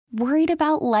Worried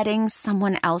about letting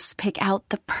someone else pick out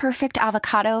the perfect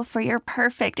avocado for your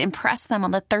perfect impress them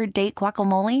on the third date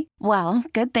guacamole? Well,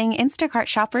 good thing Instacart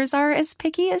shoppers are as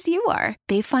picky as you are.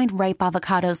 They find ripe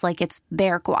avocados like it's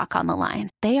their guac on the line.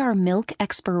 They are milk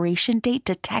expiration date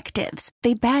detectives.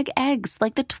 They bag eggs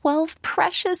like the 12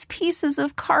 precious pieces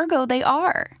of cargo they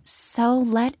are. So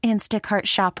let Instacart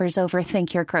shoppers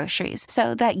overthink your groceries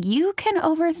so that you can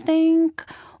overthink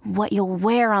what you'll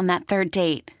wear on that third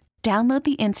date. Download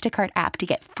the Instacart app to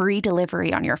get free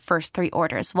delivery on your first 3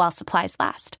 orders while supplies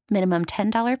last. Minimum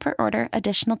 $10 per order.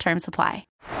 Additional terms apply.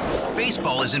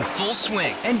 Baseball is in full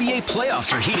swing. NBA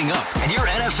playoffs are heating up, and your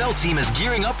NFL team is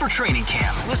gearing up for training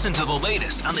camp. Listen to the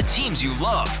latest on the teams you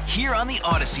love here on the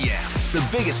Odyssey app. The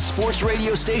biggest sports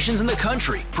radio stations in the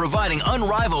country, providing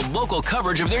unrivaled local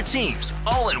coverage of their teams,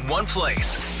 all in one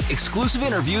place. Exclusive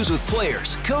interviews with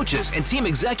players, coaches, and team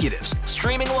executives,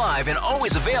 streaming live and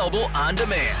always available on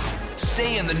demand.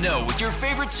 Stay in the know with your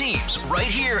favorite teams right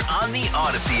here on the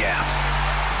Odyssey app.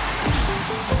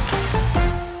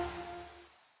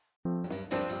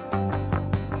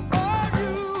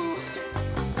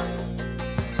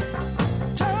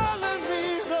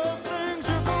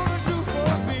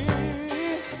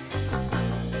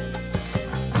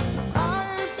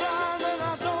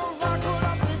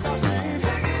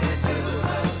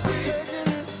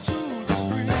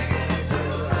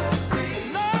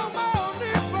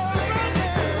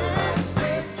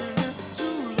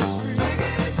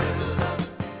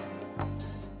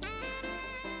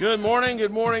 Good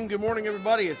morning,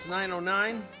 everybody. It's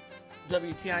 9:09,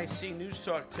 WTIC News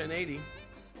Talk 1080.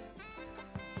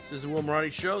 This is the Will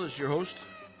Marotti Show. This is your host,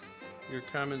 your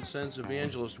common sense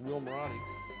evangelist, Will Marotti.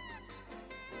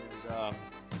 And,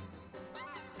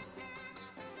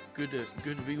 good to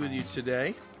be with you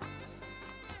today.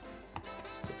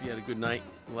 Hope you had a good night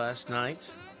last night.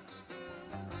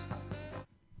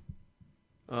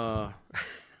 Here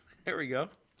we go.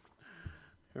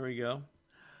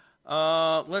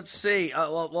 Let's see. A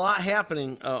lot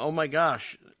happening. Oh my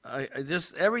gosh! I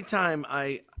just every time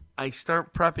I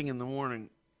start prepping in the morning,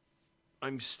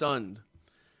 I'm stunned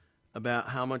about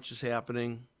how much is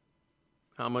happening,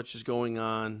 how much is going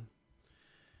on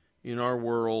in our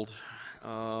world.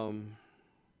 I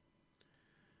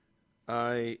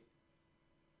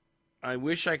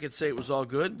wish I could say it was all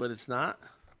good, but it's not.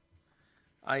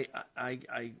 I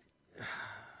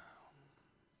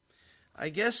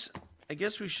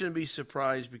guess we shouldn't be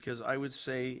surprised, because I would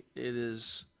say it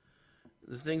is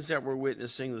the things that we're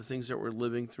witnessing, the things that we're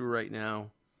living through right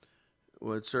now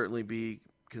would certainly be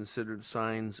considered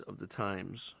signs of the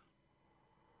times.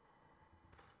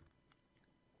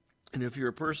 And if you're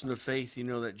a person of faith, you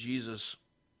know that Jesus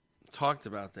talked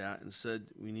about that and said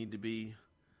we need to be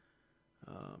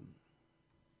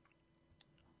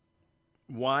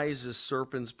wise as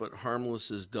serpents but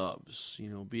harmless as doves. You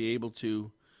know, be able to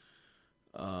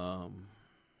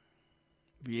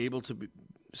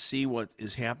see what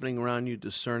is happening around you,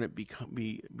 discern it, be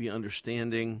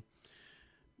understanding,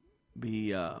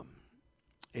 be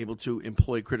able to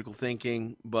employ critical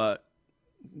thinking, but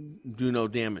do no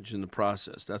damage in the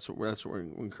process. That's what we're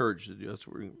encouraged to do. That's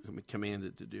what we're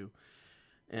commanded to do.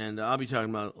 And I'll be talking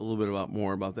about a little bit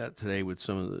more about that today with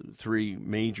some of the 3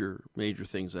 major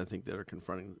things I think that are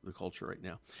confronting the culture right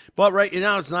now. But right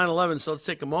now it's 9/11, so let's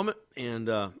take a moment and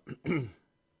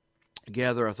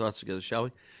gather our thoughts together, shall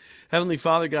we? Heavenly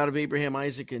Father, God of Abraham,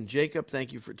 Isaac, and Jacob,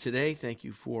 thank you for today. Thank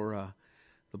you for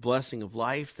the blessing of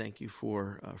life. Thank you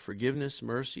for forgiveness,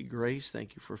 mercy, grace.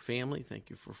 Thank you for family. Thank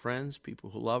you for friends,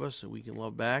 people who love us and we can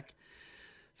love back.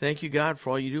 Thank you, God, for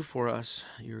all you do for us.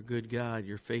 You're a good God.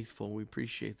 You're faithful. We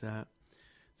appreciate that.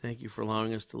 Thank you for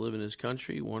allowing us to live in this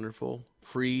country, wonderful,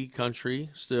 free country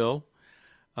still.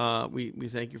 We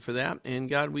thank you for that. And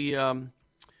God, we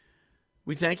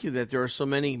thank you that there are so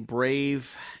many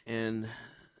brave and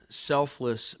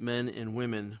selfless men and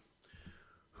women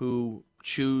who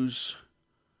choose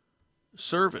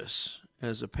service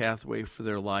as a pathway for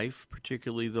their life,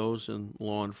 particularly those in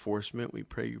law enforcement. We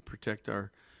pray you protect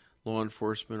our law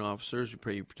enforcement officers. We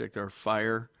pray you protect our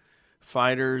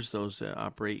firefighters, those that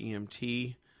operate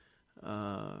EMT,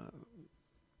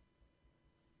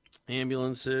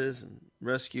 ambulances and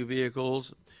rescue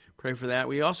vehicles. Pray for that.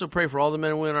 We also pray for all the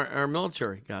men and women in our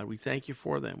military, God. We thank you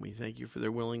for them. We thank you for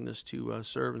their willingness to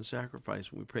serve and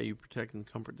sacrifice. We pray you protect and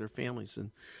comfort their families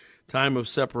in time of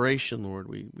separation, Lord.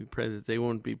 We pray that they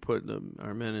won't be put,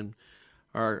 our men and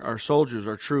our soldiers,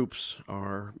 our troops,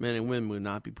 our men and women would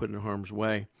not be put in harm's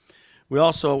way. We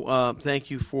also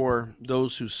thank you for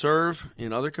those who serve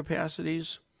in other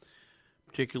capacities,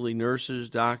 particularly nurses,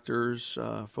 doctors,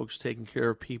 folks taking care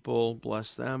of people.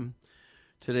 Bless them.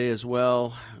 today as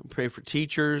well. Pray for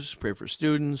teachers, pray for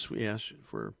students. We ask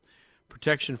for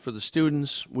protection for the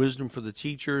students, wisdom for the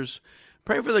teachers.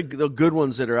 Pray for the good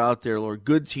ones that are out there, Lord,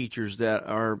 good teachers that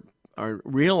are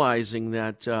realizing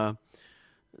that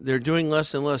they're doing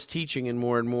less and less teaching and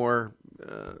more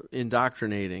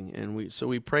indoctrinating. And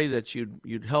we pray that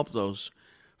you'd help those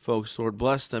folks, Lord.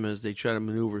 Bless them as they try to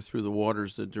maneuver through the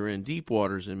waters that they're in, deep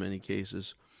waters in many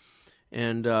cases.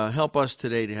 And help us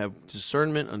today to have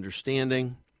discernment,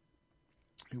 understanding,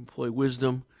 employ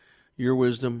wisdom, your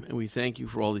wisdom, and we thank you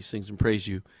for all these things and praise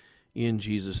you in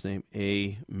Jesus' name.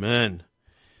 Amen.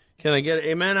 Can I get an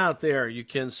amen out there? You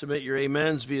can submit your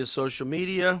amens via social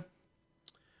media,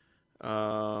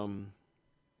 Facebook,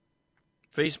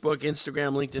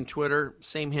 Instagram, LinkedIn, Twitter.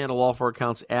 Same handle, all for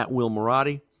accounts at Will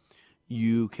Marotti.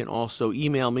 You can also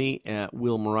email me at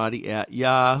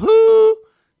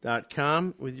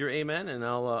willmarotti@yahoo.com with your amen, and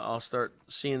I'll start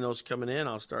seeing those coming in.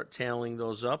 I'll start tallying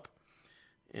those up,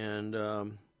 and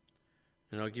I'll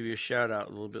give you a shout out a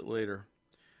little bit later.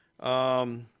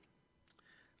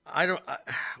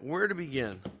 Where to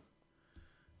begin?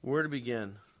 Where to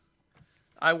begin?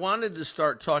 I wanted to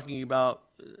start talking about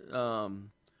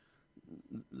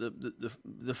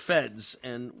the feds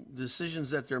and decisions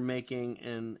that they're making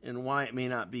and why it may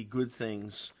not be good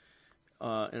things. In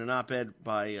an op-ed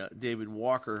by David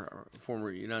Walker,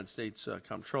 former United States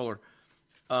comptroller.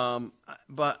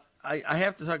 But I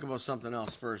have to talk about something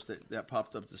else first that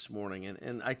popped up this morning.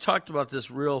 And I talked about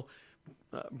this real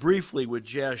briefly with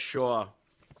Jazz Shaw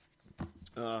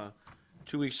 2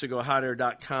 weeks ago,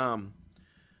 hotair.com.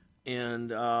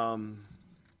 And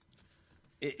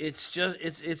it's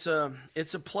a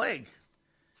plague.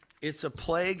 It's a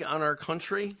plague on our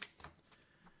country.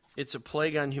 It's a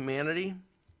plague on humanity.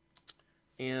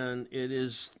 And it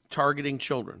is targeting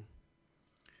children.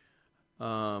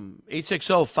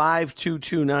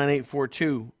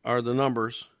 860-522-9842 are the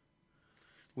numbers.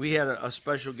 We had a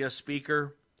special guest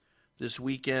speaker this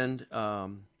weekend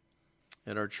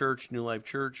at our church, New Life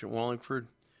Church in Wallingford.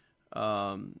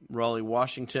 Raleigh,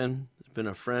 Washington. Has been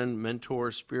a friend,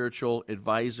 mentor, spiritual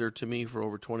advisor to me for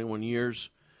over 21 years.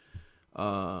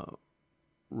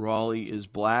 Raleigh is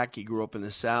black. He grew up in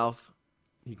the South.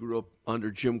 He grew up under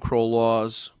Jim Crow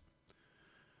laws.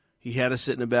 He had to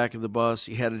sit in the back of the bus.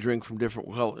 He had to drink from different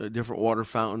water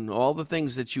fountain. All the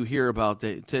things that you hear about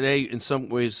that today, in some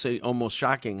ways, say almost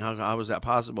shocking. How was that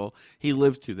possible? He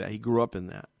lived through that. He grew up in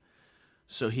that.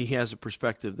 So he has a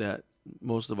perspective that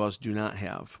most of us do not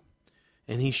have.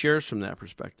 And he shares from that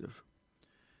perspective.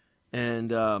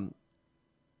 And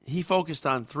he focused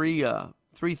on three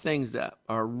things that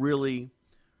are really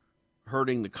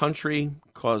hurting the country,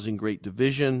 causing great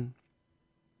division,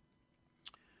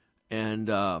 and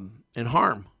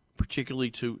harm,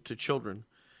 particularly to children.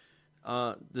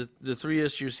 The three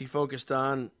issues he focused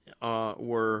on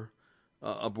were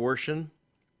abortion,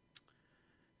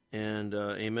 and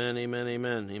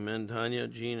amen, Tanya,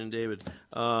 Jean, and David.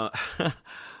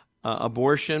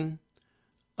 Abortion,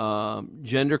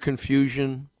 gender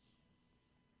confusion,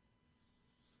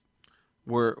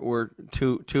 were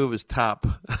two of his top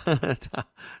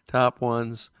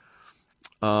ones,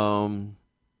 and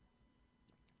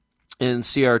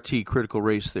CRT, critical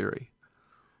race theory,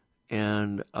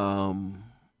 and an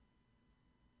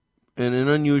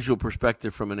unusual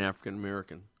perspective from an African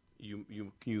American.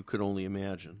 You could only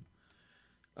imagine.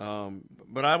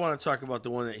 But I want to talk about the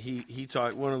one that he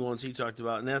talked. One of the ones he talked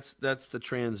about, and that's the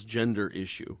transgender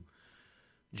issue.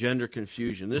 Gender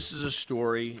confusion. This is a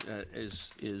story that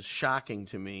is shocking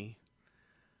to me,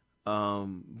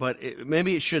 but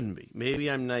maybe it shouldn't be. Maybe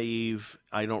I'm naive.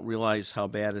 I don't realize how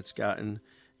bad it's gotten.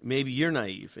 Maybe you're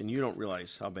naive and you don't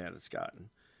realize how bad it's gotten.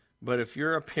 But if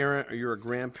you're a parent or you're a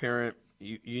grandparent,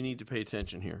 you need to pay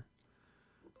attention here.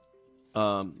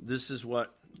 This is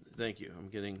what. Thank you. I'm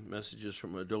getting messages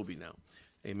from Adobe now.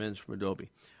 Amens from Adobe.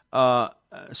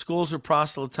 Schools are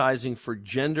proselytizing for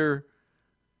transgender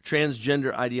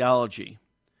ideology.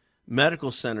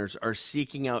 Medical centers are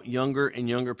seeking out younger and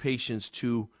younger patients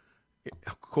to,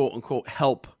 quote unquote,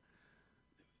 help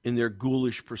in their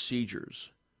ghoulish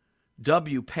procedures.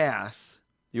 WPATH,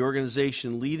 the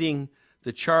organization leading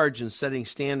the charge in setting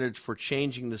standards for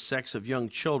changing the sex of young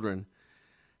children,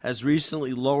 has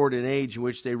recently lowered an age in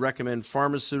which they recommend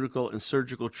pharmaceutical and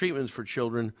surgical treatments for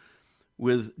children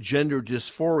with gender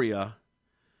dysphoria.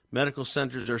 Medical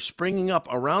centers are springing up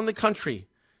around the country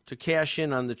to cash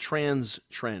in on the trans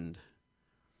trend.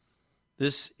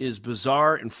 This is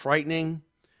bizarre and frightening.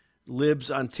 Libs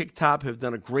on TikTok have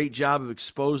done a great job of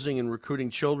exposing and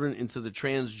recruiting children into the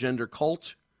transgender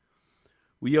cult.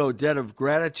 We owe a debt of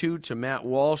gratitude to Matt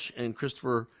Walsh and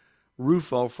Christopher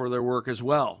Rufo for their work as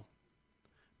well.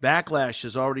 Backlash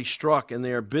has already struck, and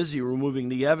they are busy removing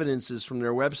the evidences from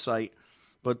their website,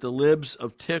 but the libs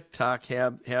of TikTok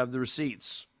have the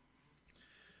receipts.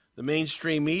 The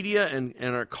mainstream media and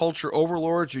our culture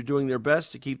overlords are doing their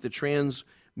best to keep the trans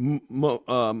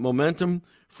momentum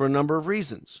for a number of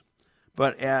reasons.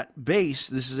 But at base,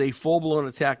 this is a full-blown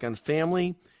attack on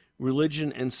family,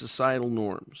 religion, and societal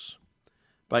norms.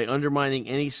 By undermining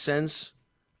any sense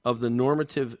of the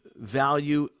normative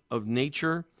value of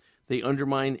nature, they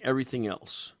undermine everything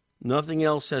else. Nothing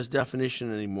else has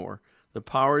definition anymore. The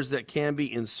powers that can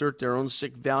be insert their own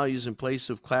sick values in place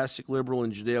of classic liberal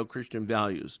and Judeo-Christian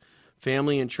values.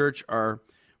 Family and church are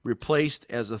replaced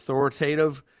as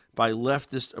authoritative by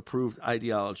leftist-approved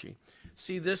ideology.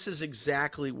 See, this is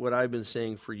exactly what I've been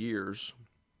saying for years.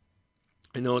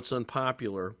 I know it's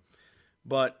unpopular,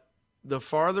 but the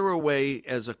farther away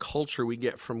as a culture we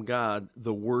get from God,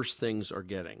 the worse things are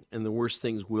getting, and the worse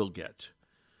things will get.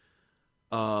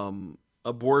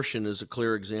 Abortion is a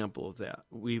clear example of that.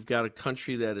 We've got a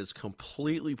country that is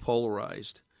completely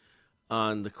polarized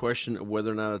on the question of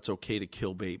whether or not it's okay to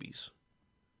kill babies.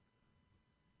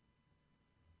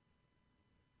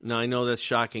 Now, I know that's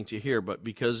shocking to hear, but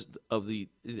because of the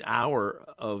hour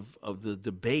of the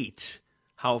debate,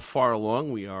 how far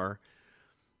along we are,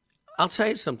 I'll tell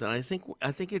you something. I think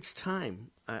it's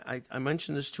time. I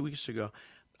mentioned this 2 weeks ago.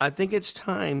 I think it's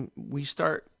time we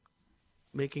start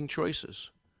making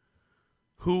choices.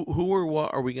 Who or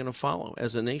what are we going to follow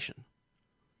as a nation?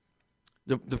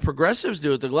 The progressives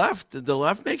do it. The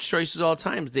left makes choices all the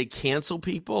time. They cancel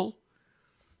people.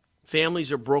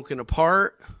 Families are broken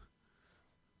apart.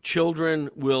 Children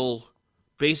will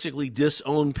basically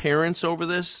disown parents over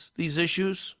these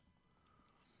issues.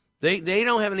 They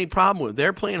don't have any problem with it.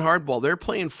 They're playing hardball. They're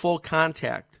playing full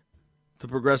contact, the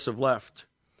progressive left,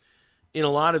 in a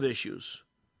lot of issues.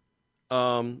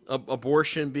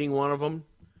 Abortion being one of them.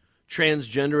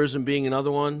 Transgenderism being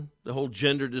another one. The whole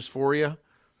gender dysphoria.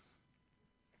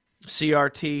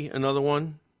 CRT, another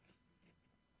one.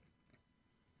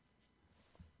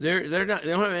 They don't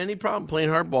have any problem playing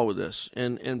hardball with this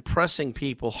and pressing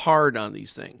people hard on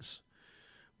these things.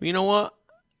 But you know what?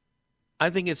 I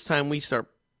think it's time we start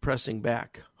pressing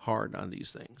back hard on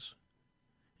these things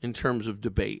in terms of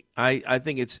debate. I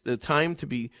think it's the time to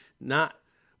be not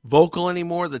vocal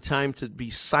anymore. The time to be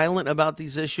silent about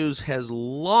these issues has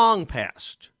long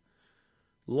passed.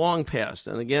 Long past.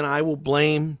 And again, I will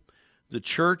blame the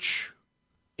church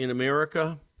in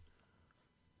America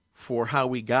for how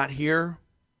we got here.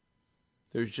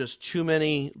 There's just too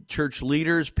many church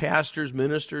leaders, pastors,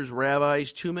 ministers,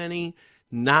 rabbis, too many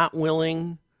not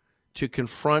willing to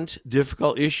confront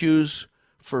difficult issues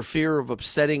for fear of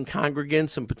upsetting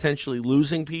congregants and potentially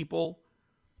losing people.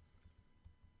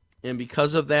 And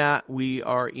because of that, we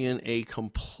are in a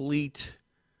complete,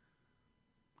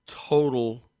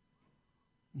 total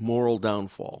moral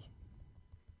downfall.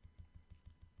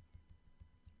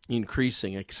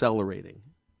 Increasing, accelerating,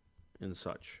 and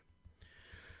such.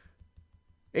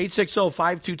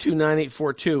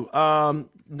 860-522-9842.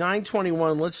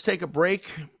 921, let's take a break.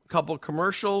 A couple of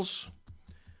commercials.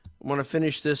 I want to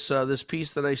finish this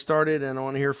piece that I started, and I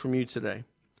want to hear from you today.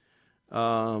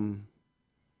 Time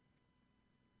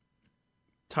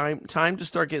to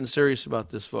start getting serious about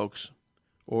this, folks,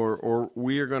 or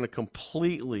we are going to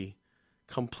completely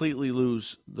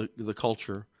lose the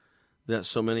culture that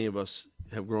so many of us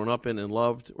have grown up in and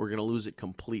loved. We're going to lose it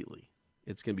completely.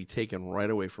 It's going to be taken right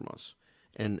away from us.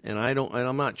 And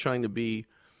I'm not trying to be,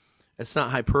 it's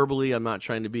not hyperbole. I'm not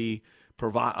trying to be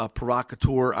a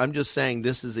provocateur. I'm just saying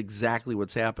this is exactly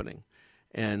what's happening,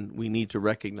 and we need to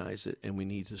recognize it, and we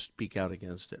need to speak out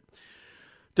against it.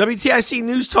 WTIC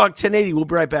News Talk 1080. We'll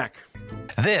be right back.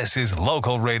 This is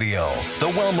local radio, The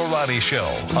Will Marotti Show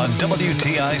on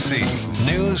WTIC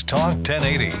News Talk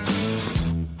 1080.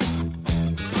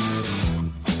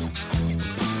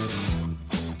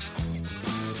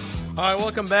 All right,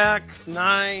 welcome back.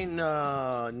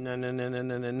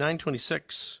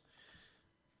 926.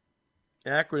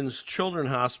 Akron's Children's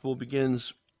Hospital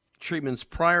begins treatments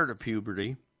prior to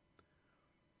puberty,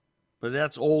 but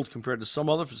that's old compared to some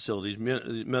other facilities.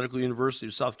 Medical University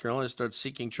of South Carolina starts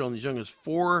seeking children as young as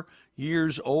 4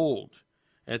 years old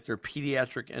at their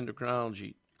pediatric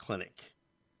endocrinology clinic.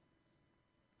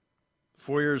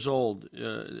 4 years old,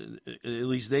 at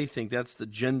least they think that's the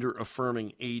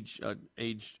gender-affirming age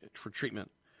for treatment.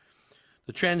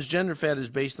 The transgender fad is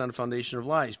based on a foundation of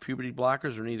lies. Puberty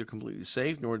blockers are neither completely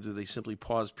safe, nor do they simply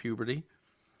pause puberty.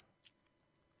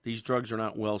 These drugs are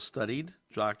not well studied.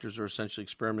 Doctors are essentially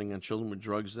experimenting on children with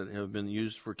drugs that have been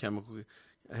used for chemical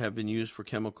have been used for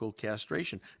chemical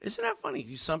castration. Isn't that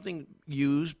funny? Something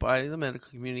used by the medical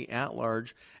community at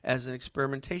large as an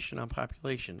experimentation on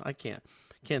population. I can't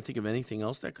think of anything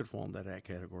else that could fall in that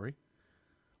category.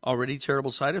 Already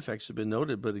terrible side effects have been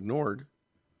noted but ignored,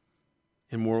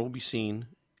 and more will be seen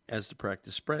as the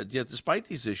practice spreads. Yet despite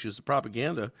these issues, the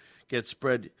propaganda gets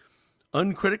spread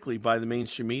uncritically by the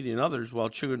mainstream media and others, while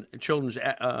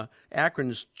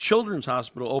Akron's Children's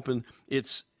Hospital opened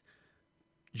its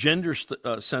Gender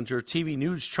Center. TV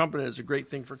news trumpeted as a great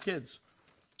thing for kids.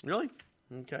 Really?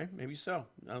 Okay, maybe so.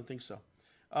 I don't think so.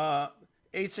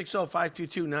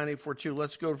 860-522-9842.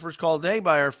 Let's go to first call today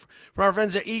from our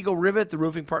friends at Eagle Rivet, the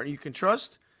roofing partner you can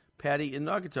trust. Patty in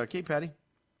Naugatuck. Hey, Patty.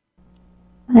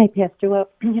 Hi, Pastor. Well,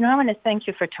 I want to thank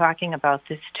you for talking about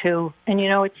this, too. And,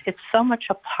 it's so much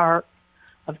a part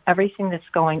of everything that's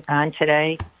going on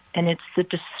today, and it's the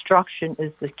destruction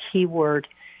is the key word,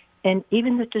 and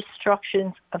even the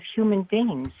destructions of human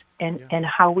beings and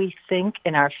how we think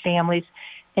in our families.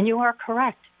 And you are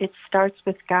correct. It starts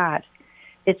with God.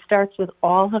 It starts with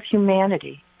all of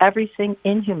humanity, everything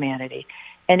in humanity.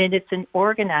 And it's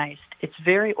it's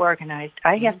very organized.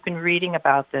 I have been reading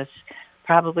about this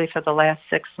probably for the last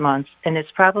 6 months, and it's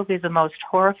probably the most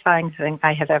horrifying thing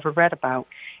I have ever read about.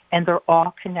 And they're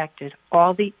all connected,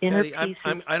 all the inner Patty,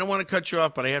 pieces. I don't want to cut you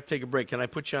off, but I have to take a break. Can I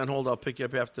put you on hold? I'll pick you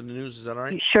up after the news. Is that all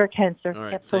right? You sure can, sir. All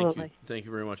right, Absolutely. Thank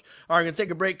you very much. All right, I'm going to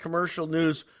take a break. Commercial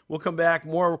news. We'll come back.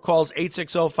 More calls,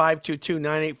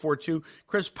 860-522-9842.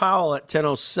 Chris Powell at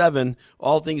 10:07,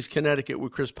 All Things Connecticut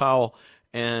with Chris Powell.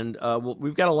 And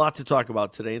we've got a lot to talk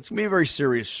about today. It's going to be a very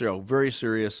serious show, very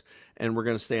serious, and we're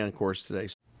going to stay on course today.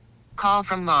 Call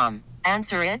from mom.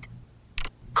 Answer it.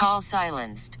 Call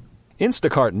silenced.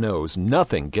 Instacart knows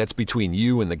nothing gets between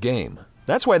you and the game.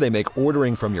 That's why they make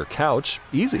ordering from your couch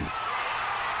easy.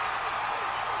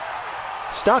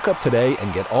 Stock up today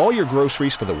and get all your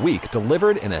groceries for the week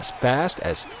delivered in as fast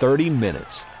as 30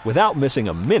 minutes without missing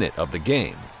a minute of the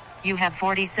game. You have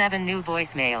 47 new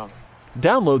voicemails.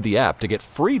 Download the app to get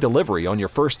free delivery on your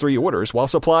first 3 orders while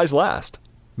supplies last.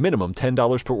 Minimum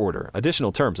 $10 per order.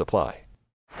 Additional terms apply.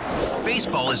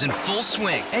 Baseball is in full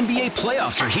swing. NBA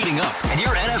playoffs are heating up, and your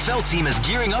NFL team is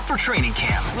gearing up for training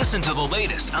camp. Listen to the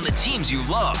latest on the teams you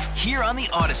love here on the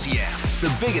Odyssey app.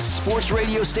 The biggest sports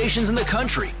radio stations in the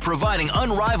country, providing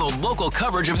unrivaled local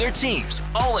coverage of their teams,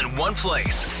 all in one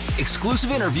place.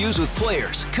 Exclusive interviews with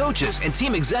players, coaches, and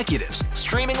team executives,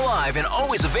 streaming live and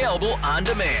always available on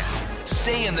demand.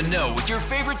 Stay in the know with your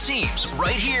favorite teams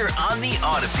right here on the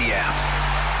Odyssey app.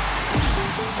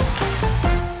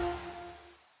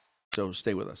 So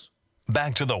stay with us.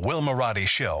 Back to the Will Marotti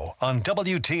Show on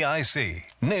WTIC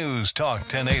News Talk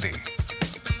 1080.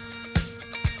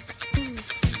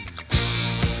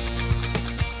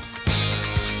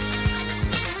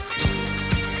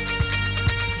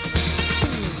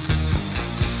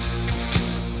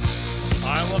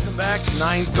 All right, welcome back.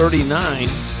 9:39.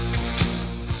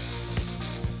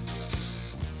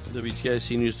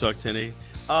 WTIC News Talk 1080.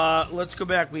 Let's go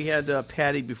back. We had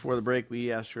Patty before the break.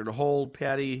 We asked her to hold.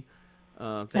 Patty,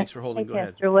 thanks for holding. Go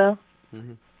ahead. Pastor Will.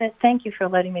 Mm-hmm. Thank you for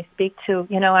letting me speak too.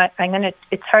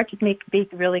 It's hard to be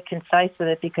really concise with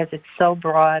it because it's so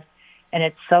broad and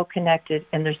it's so connected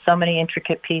and there's so many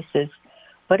intricate pieces.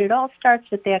 But it all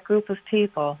starts with that group of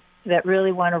people that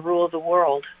really want to rule the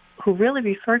world, who really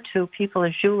refer to people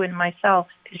as you and myself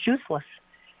as useless.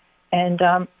 And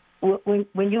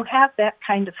when you have that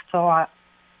kind of thought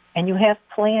and you have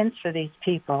plans for these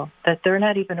people that they're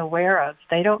not even aware of,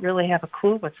 they don't really have a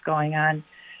clue what's going on.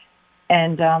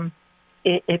 And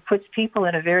it puts people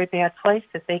in a very bad place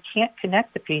that they can't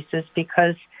connect the pieces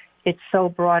because it's so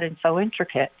broad and so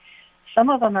intricate. Some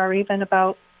of them are even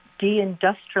about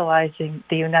deindustrializing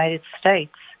the United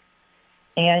States.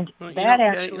 And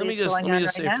Patty, let me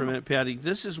just say for a minute, Patty,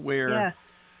 this is where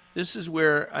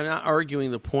I'm not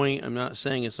arguing the point. I'm not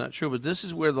saying it's not true, but this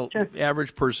is where the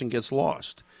average person gets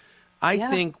lost. I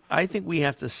think we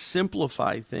have to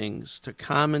simplify things to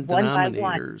common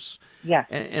denominators. Yeah.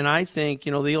 And I think,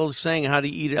 the old saying, how to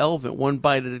eat an elephant, one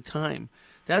bite at a time.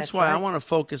 That's why right. I want to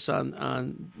focus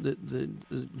on the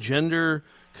gender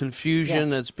confusion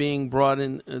that's being brought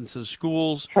into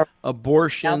schools,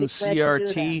 abortion,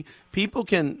 CRT. People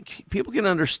can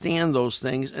understand those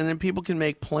things, and then people can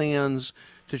make plans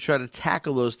to try to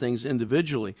tackle those things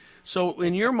individually. So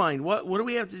in your mind, what do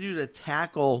we have to do to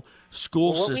tackle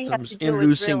school systems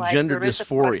introducing gender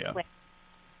dysphoria?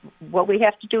 What we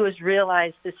have to do is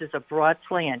realize this is a broad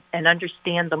plan and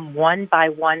understand them one by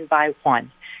one by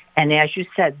one. And as you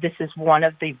said, this is one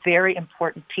of the very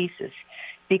important pieces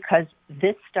because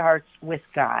this starts with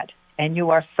God. And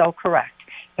you are so correct.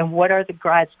 And what are the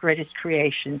God's greatest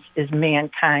creations is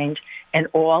mankind and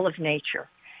all of nature.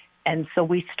 And so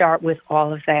we start with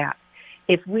all of that.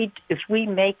 If we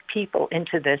make people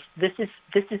into this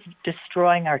is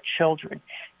destroying our children.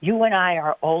 You and I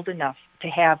are old enough to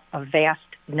have a vast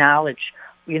knowledge.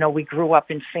 You know, we grew up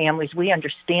in families. We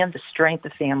understand the strength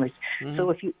of families. Mm-hmm.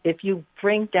 So if you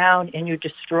bring down and you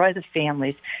destroy the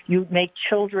families, you make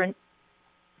children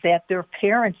that their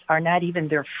parents are not even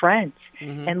their friends.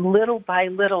 Mm-hmm. And little by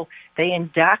little, they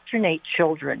indoctrinate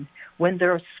children when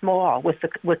they're small with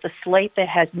a slate that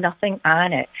has nothing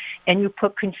on it, and you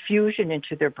put confusion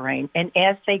into their brain. And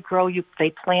as they grow, they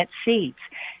plant seeds,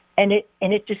 and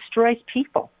it destroys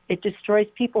people. It destroys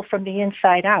people from the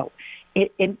inside out.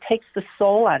 It takes the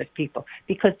soul out of people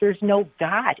because there's no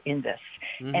God in this,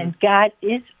 mm-hmm. and God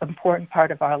is an important part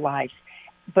of our lives.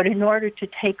 But in order to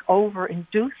take over and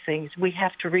do things, we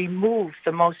have to remove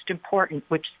the most important,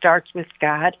 which starts with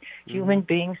God, mm-hmm. human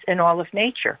beings, and all of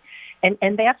nature. And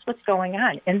that's what's going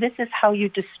on. And this is how you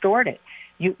distort it.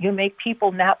 You make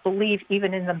people not believe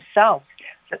even in themselves,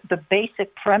 the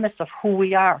basic premise of who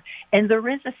we are. And there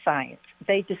is a science.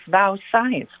 They disavow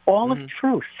science, all mm-hmm. of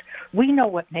truth. We know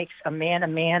what makes a man,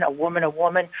 a woman, a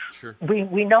woman. Sure.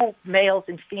 We know males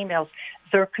and females.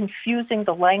 They're confusing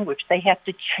the language. They have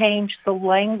to change the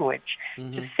language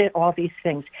mm-hmm. to fit all these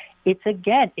things. It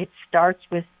starts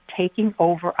with taking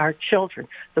over our children.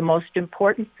 The most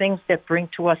important things that bring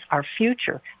to us our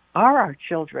future are our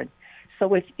children.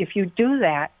 So if you do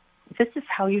that, this is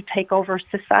how you take over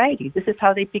society. This is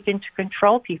how they begin to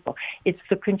control people. It's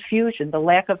the confusion, the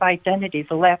lack of identity,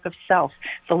 the lack of self,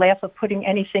 the lack of putting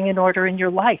anything in order in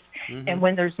your life. Mm-hmm. And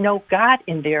when there's no God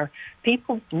in there,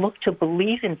 people look to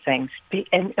believe in things,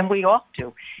 and we all do.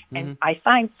 Mm-hmm. And I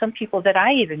find some people that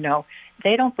I even know,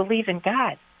 they don't believe in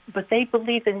God, but they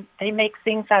make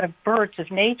things out of birds of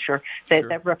nature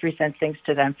that represent things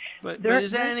to them. But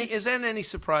is that any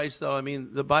surprise, though? I mean,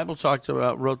 the Bible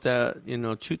wrote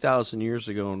that 2,000 years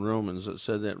ago in Romans. It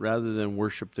said that rather than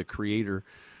worship the Creator,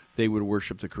 they would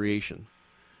worship the creation.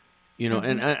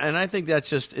 Mm-hmm. and I think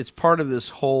that's it's part of this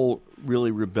whole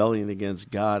really rebellion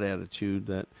against God attitude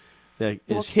that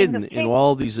is hidden in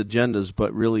all these agendas,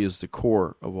 but really is the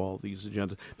core of all these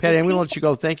agendas. Patty, I'm going to let you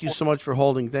go. Thank you so much for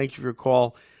holding. Thank you for your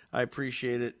call. I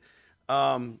appreciate it.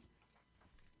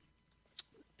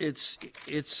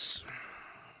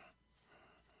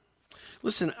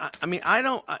 Listen, I mean,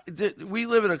 we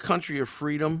live in a country of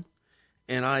freedom,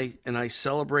 and I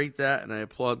celebrate that and I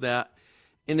applaud that.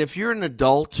 And if you're an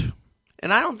adult,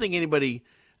 and I don't think anybody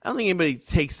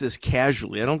takes this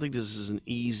casually. I don't think this is an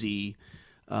easy,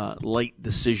 light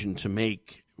decision to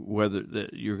make, whether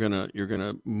that you're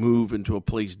gonna move into a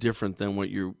place different than what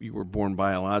you were born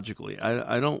biologically.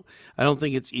 I don't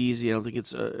think it's easy. I don't think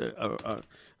it's a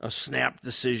snap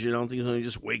decision. I don't think somebody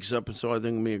just wakes up and so I think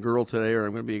I'm gonna be a girl today or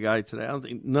I'm gonna be a guy today. I don't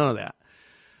think none of that.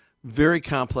 Very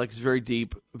complex, very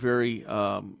deep, very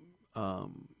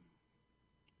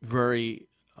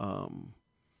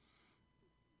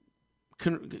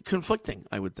conflicting,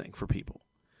 I would think, for people.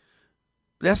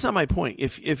 That's not my point.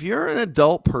 If you're an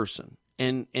adult person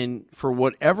and for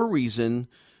whatever reason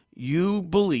you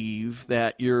believe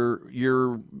that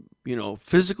you're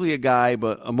physically a guy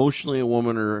but emotionally a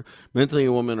woman or mentally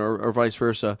a woman or vice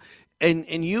versa,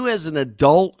 and you as an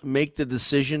adult make the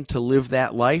decision to live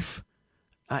that life,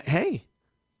 hey,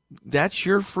 that's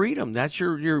your freedom. That's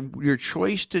your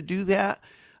choice to do that.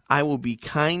 I will be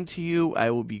kind to you. I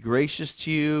will be gracious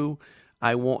to you.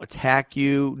 I won't attack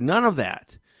you. None of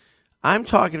that. I'm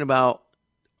talking about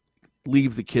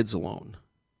leave the kids alone.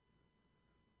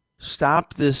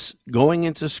 Stop this going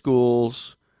into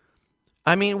schools.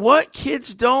 I mean, what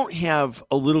kids don't have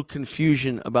a little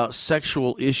confusion about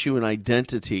sexual issue and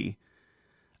identity?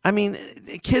 I mean,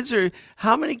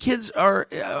 how many kids are,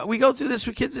 we go through this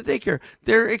with kids at daycare.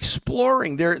 They're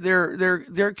exploring.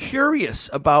 They're curious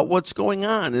about what's going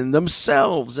on in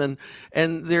themselves and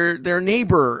their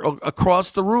neighbor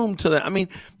across the room to them. I mean,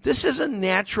 this is a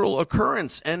natural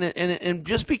occurrence. And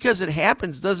just because it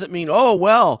happens doesn't mean, oh,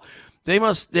 well, they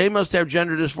must have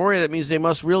gender dysphoria. That means they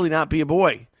must really not be a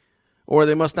boy or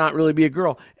they must not really be a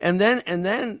girl. And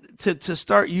then to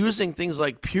start using things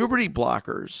like puberty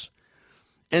blockers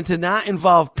and to not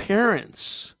involve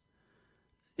parents,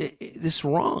 it's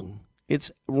wrong.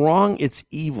 It's wrong. It's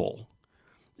evil.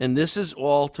 And this is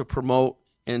all to promote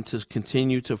and to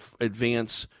continue to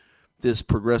advance this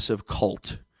progressive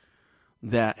cult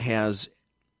that has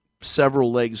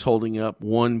several legs holding up,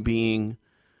 one being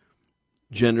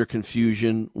gender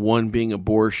confusion, one being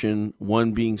abortion,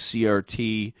 one being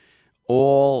CRT,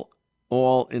 all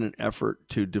in an effort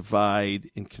to divide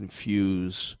and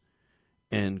confuse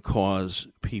and cause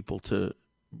people to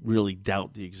really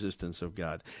doubt the existence of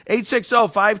God.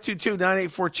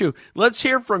 860-522-9842. Let's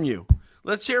hear from you.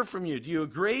 Let's hear from you. Do you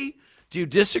agree? Do you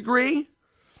disagree?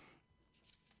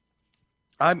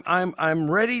 I'm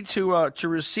ready to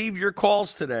receive your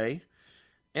calls today,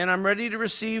 and I'm ready to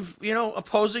receive,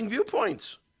 opposing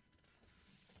viewpoints.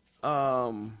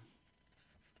 But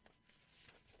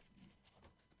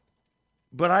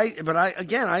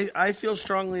I feel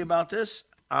strongly about this.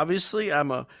 Obviously,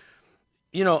 I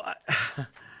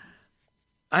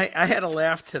had a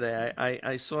laugh today.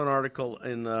 I saw an article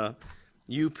in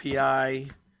UPI,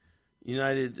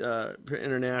 United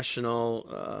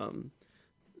International,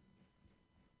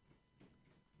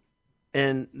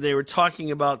 and they were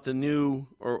talking about the new,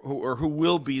 or who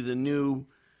will be the new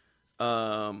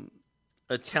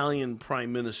Italian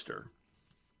prime minister.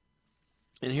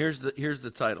 And here's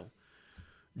the title: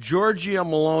 Giorgia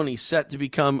Meloni set to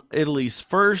become Italy's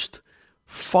first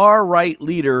far-right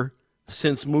leader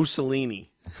since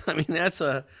Mussolini. I mean, that's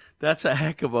a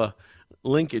heck of a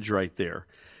linkage right there.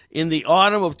 In the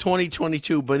autumn of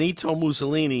 2022, Benito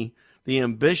Mussolini, the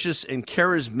ambitious and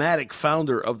charismatic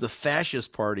founder of the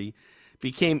Fascist Party,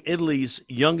 became Italy's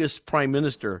youngest prime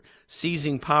minister,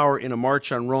 seizing power in a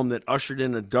march on Rome that ushered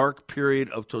in a dark period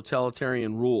of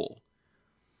totalitarian rule.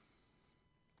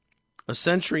 A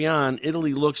century on,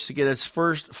 Italy looks to get its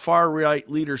first far-right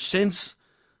leader since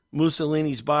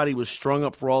Mussolini's body was strung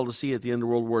up for all to see at the end of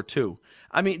World War II.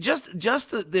 I mean, just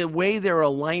the way they're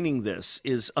aligning this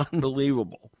is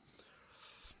unbelievable.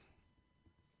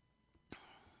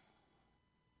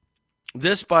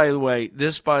 This, by the way,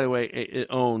 it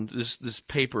owned this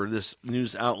paper. This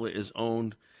news outlet is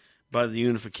owned by the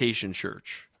Unification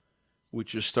Church,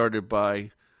 which was started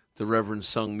by the Reverend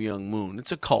Sung Myung Moon.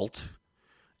 It's a cult,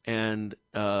 and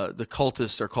the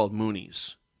cultists are called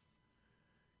Moonies.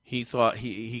 He thought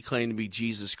he claimed to be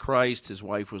Jesus Christ. His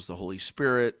wife was the Holy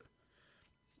Spirit.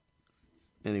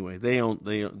 Anyway,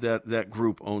 that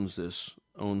group owns this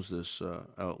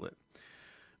outlet.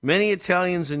 Many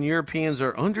Italians and Europeans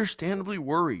are understandably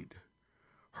worried.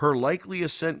 Her likely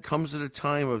ascent comes at a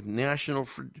time of national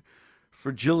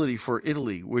fragility for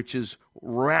Italy, which is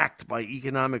racked by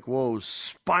economic woes,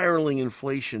 spiraling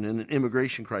inflation, and an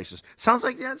immigration crisis. Sounds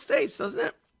like the United States, doesn't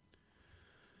it?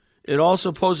 It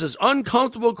also poses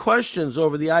uncomfortable questions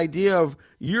over the idea of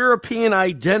European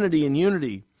identity and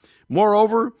unity.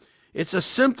 Moreover, it's a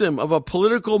symptom of a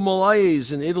political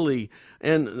malaise in Italy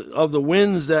and of the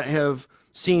winds that have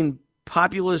seen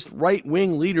populist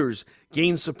right-wing leaders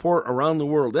gain support around the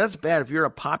world. That's bad if you're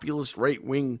a populist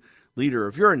right-wing leader.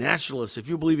 If you're a nationalist, if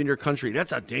you believe in your country,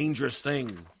 that's a dangerous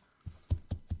thing.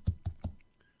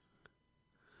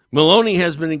 Meloni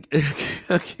has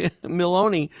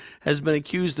been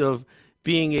accused of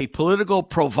being a political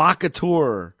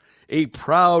provocateur, a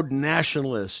proud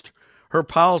nationalist. Her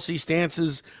policy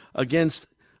stances against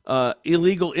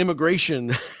illegal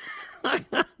immigration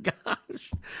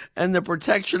and the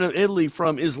protection of Italy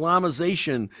from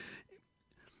Islamization.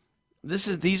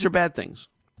 These are bad things.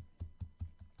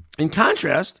 In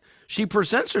contrast, she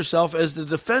presents herself as the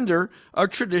defender of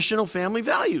traditional family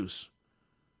values,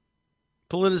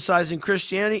 politicizing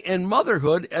Christianity and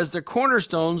motherhood as the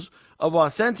cornerstones of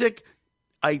authentic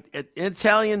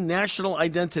Italian national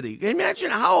identity.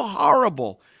 Imagine how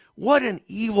horrible. What an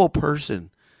evil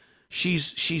person.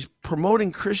 She's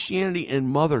promoting Christianity and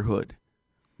motherhood.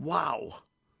 Wow.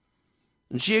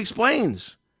 And she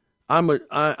explains,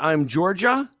 I'm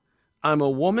Georgia, I'm a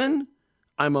woman,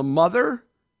 I'm a mother,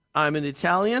 I'm an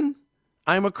Italian,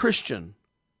 I'm a Christian.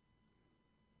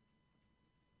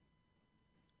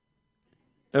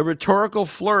 A rhetorical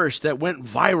flourish that went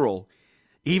viral,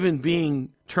 even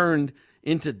being turned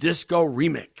into disco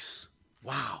remix.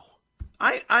 Wow.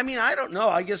 I mean, I don't know.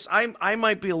 I guess I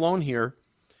might be alone here.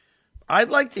 I'd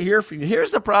like to hear from you.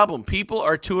 Here's the problem. People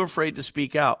are too afraid to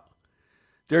speak out.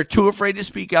 They're too afraid to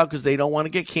speak out because they don't want to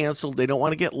get canceled. They don't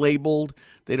want to get labeled.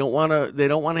 They don't want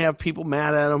to have people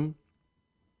mad at them.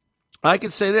 I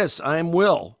could say this. I'm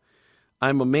Will.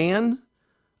 I'm a man.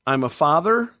 I'm a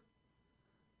father.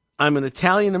 I'm an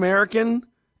Italian American,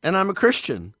 and I'm a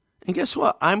Christian. And guess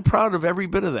what? I'm proud of every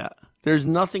bit of that. There's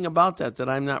nothing about that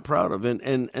I'm not proud of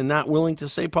and not willing to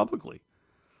say publicly.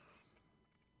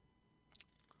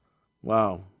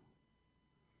 Wow.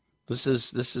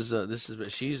 She's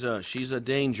a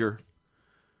danger.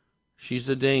 She's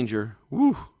a danger.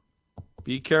 Woo.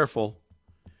 Be careful.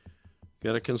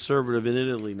 Got a conservative in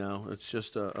Italy now. It's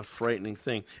just a frightening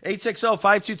thing.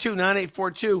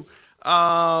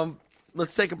 860-522-9842.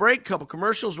 Let's take a break. Couple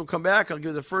commercials. We'll come back. I'll give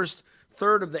you the first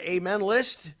third of the Amen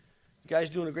list. You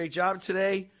guys doing a great job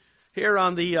today. here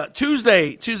on the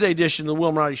Tuesday edition of the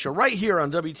Will Marotti Show, right here on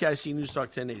WTIC News Talk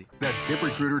 1080. That's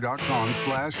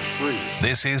ZipRecruiter.com/free.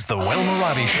 This is the Will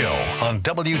Marotti Show on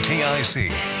WTIC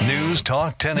News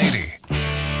Talk 1080.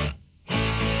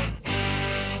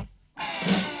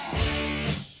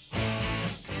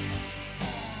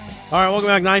 All right, welcome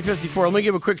back, 9:54. Let me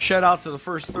give a quick shout-out to the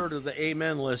first third of the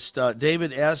Amen list.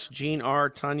 David S., Gene R.,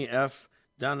 Tanya F.,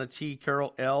 Donna T.,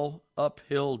 Carol L.,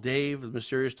 Uphill Dave, the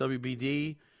Mysterious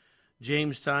WBD,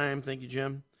 James Time, thank you,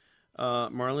 Jim,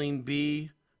 Marlene B.,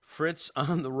 Fritz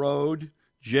on the Road,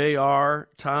 J.R.,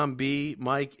 Tom B.,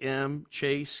 Mike M.,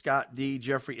 Chase, Scott D.,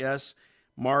 Jeffrey S.,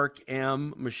 Mark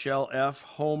M., Michelle F.,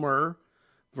 Homer,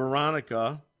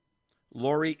 Veronica,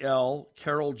 Lori L.,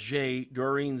 Carol J.,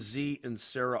 Doreen Z., and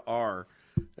Sarah R.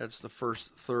 That's the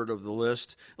first third of the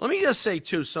list. Let me just say,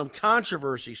 too, some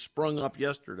controversy sprung up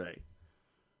yesterday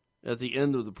at the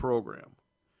end of the program.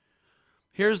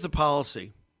 Here's the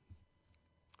policy.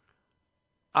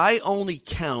 I only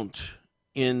count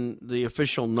in the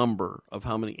official number of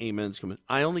how many amens come in.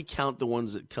 I only count the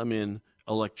ones that come in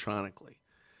electronically.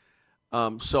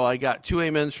 So I got 2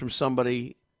 amens from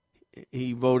somebody.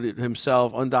 He voted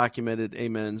himself, undocumented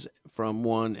amens from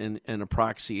one, and a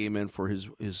proxy amen for his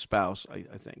spouse, I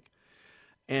think.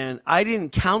 And I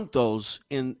didn't count those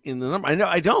in the number.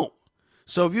 I don't.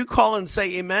 So if you call and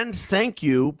say amen, thank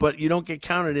you, but you don't get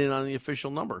counted in on the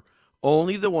official number.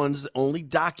 Only the ones that only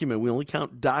document. We only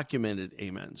count documented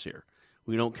amens here.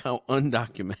 We don't count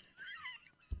undocumented.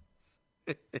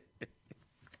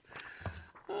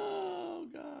 Oh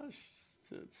gosh,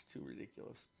 it's too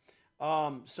ridiculous.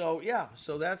 So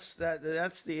that's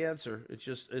the answer.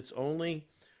 It's only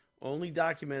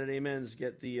documented amens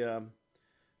get the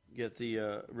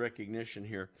recognition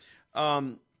here.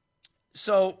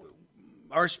 So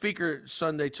our speaker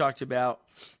Sunday talked about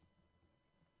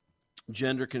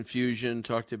gender confusion,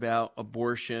 talked about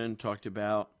abortion, talked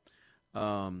about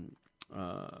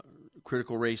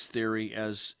critical race theory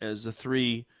as the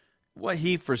three, what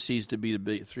he foresees to be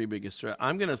the three biggest threats.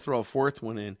 I'm going to throw a fourth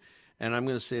one in. And I'm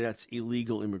going to say that's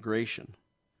illegal immigration.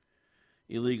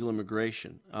 Illegal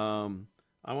immigration. I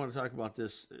want to talk about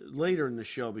this later in the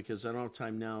show because I don't have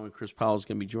time now, and Chris Powell is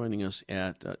going to be joining us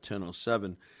at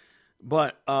 10:07.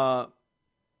 But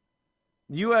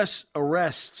U.S.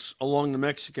 arrests along the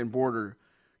Mexican border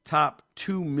top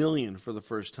 2 million for the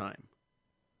first time.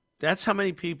 That's how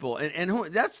many people, and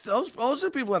those are the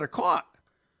people that are caught,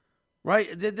 right?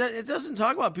 It doesn't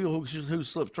talk about people who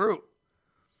slip through.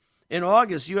 In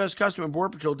August, U.S. Customs and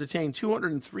Border Patrol detained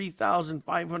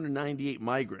 203,598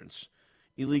 migrants,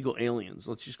 illegal aliens.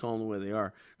 Let's just call them the way they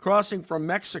are. Crossing from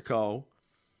Mexico,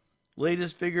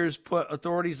 latest figures put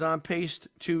authorities on pace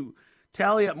to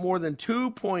tally up more than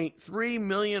 2.3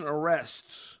 million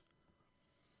arrests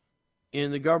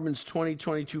in the government's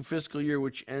 2022 fiscal year,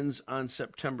 which ends on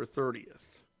September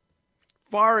 30th.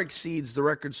 Far exceeds the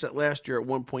record set last year at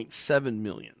 1.7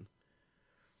 million.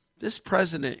 This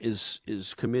president is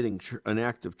committing an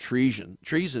act of treason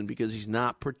because he's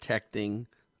not protecting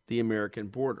the American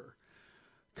border.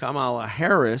 Kamala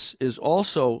Harris is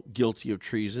also guilty of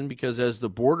treason because as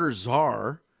the border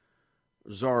czarina,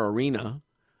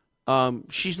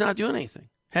 she's not doing anything.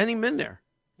 Hadn't even been there.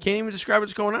 Can't even describe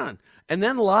what's going on. And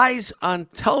then lies on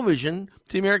television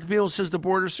to the American people and says the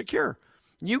border's secure.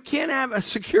 You can't have a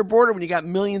secure border when you got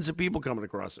millions of people coming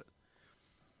across it.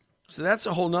 So that's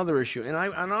a whole nother issue. And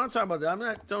I'm not talking about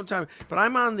that. But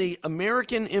I'm on the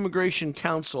American Immigration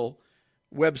Council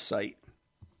website,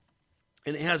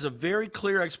 and it has a very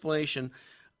clear explanation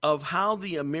of how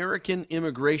the American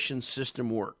immigration system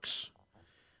works.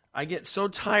 I get so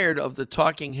tired of the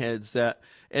talking heads that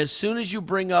as soon as you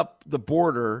bring up the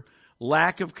border,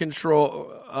 lack of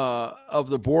control of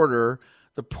the border,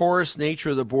 the porous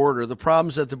nature of the border, the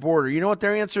problems at the border. You know what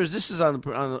their answer is? This is on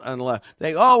the left.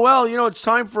 They it's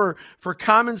time for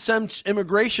common sense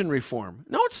immigration reform.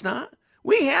 No, it's not.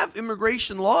 We have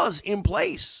immigration laws in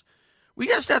place. We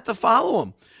just have to follow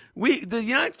them. The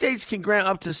United States can grant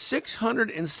up to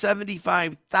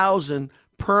 675,000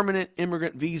 permanent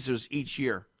immigrant visas each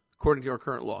year, according to our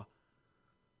current law.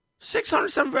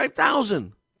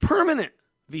 675,000 permanent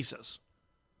visas.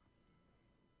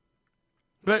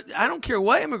 But I don't care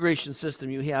what immigration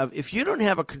system you have. If you don't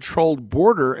have a controlled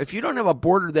border, if you don't have a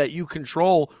border that you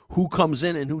control who comes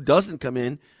in and who doesn't come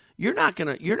in,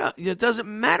 it doesn't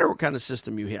matter what kind of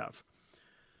system you have.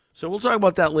 So we'll talk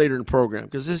about that later in the program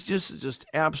because this just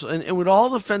absolutely, and with all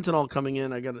the fentanyl coming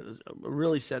in, I got a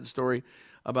really sad story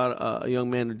about a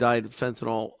young man who died of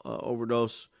fentanyl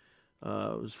overdose. It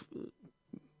was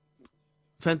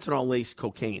fentanyl-laced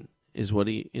cocaine is what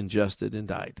he ingested and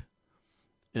died.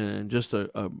 and just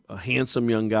a handsome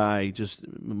young guy, just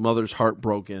mother's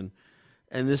heartbroken.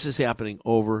 And this is happening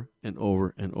over and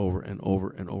over and over and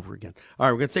over and over again. All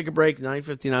right, we're going to take a break,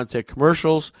 9:59, take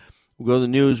commercials. We'll go to the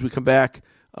news. We come back,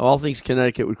 All Things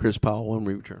Connecticut with Chris Powell when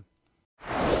we return.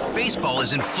 Baseball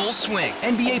is in full swing.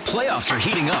 NBA playoffs are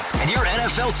heating up, and your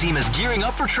NFL team is gearing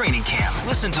up for training camp.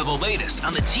 Listen to the latest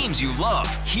on the teams you love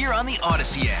here on the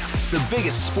Odyssey app. The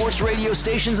biggest sports radio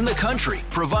stations in the country,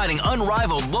 providing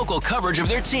unrivaled local coverage of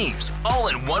their teams, all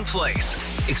in one place.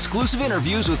 Exclusive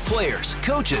interviews with players,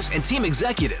 coaches, and team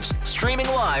executives, streaming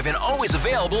live and always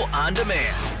available on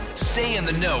demand. Stay in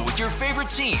the know with your favorite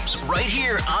teams right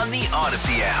here on the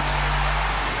Odyssey app.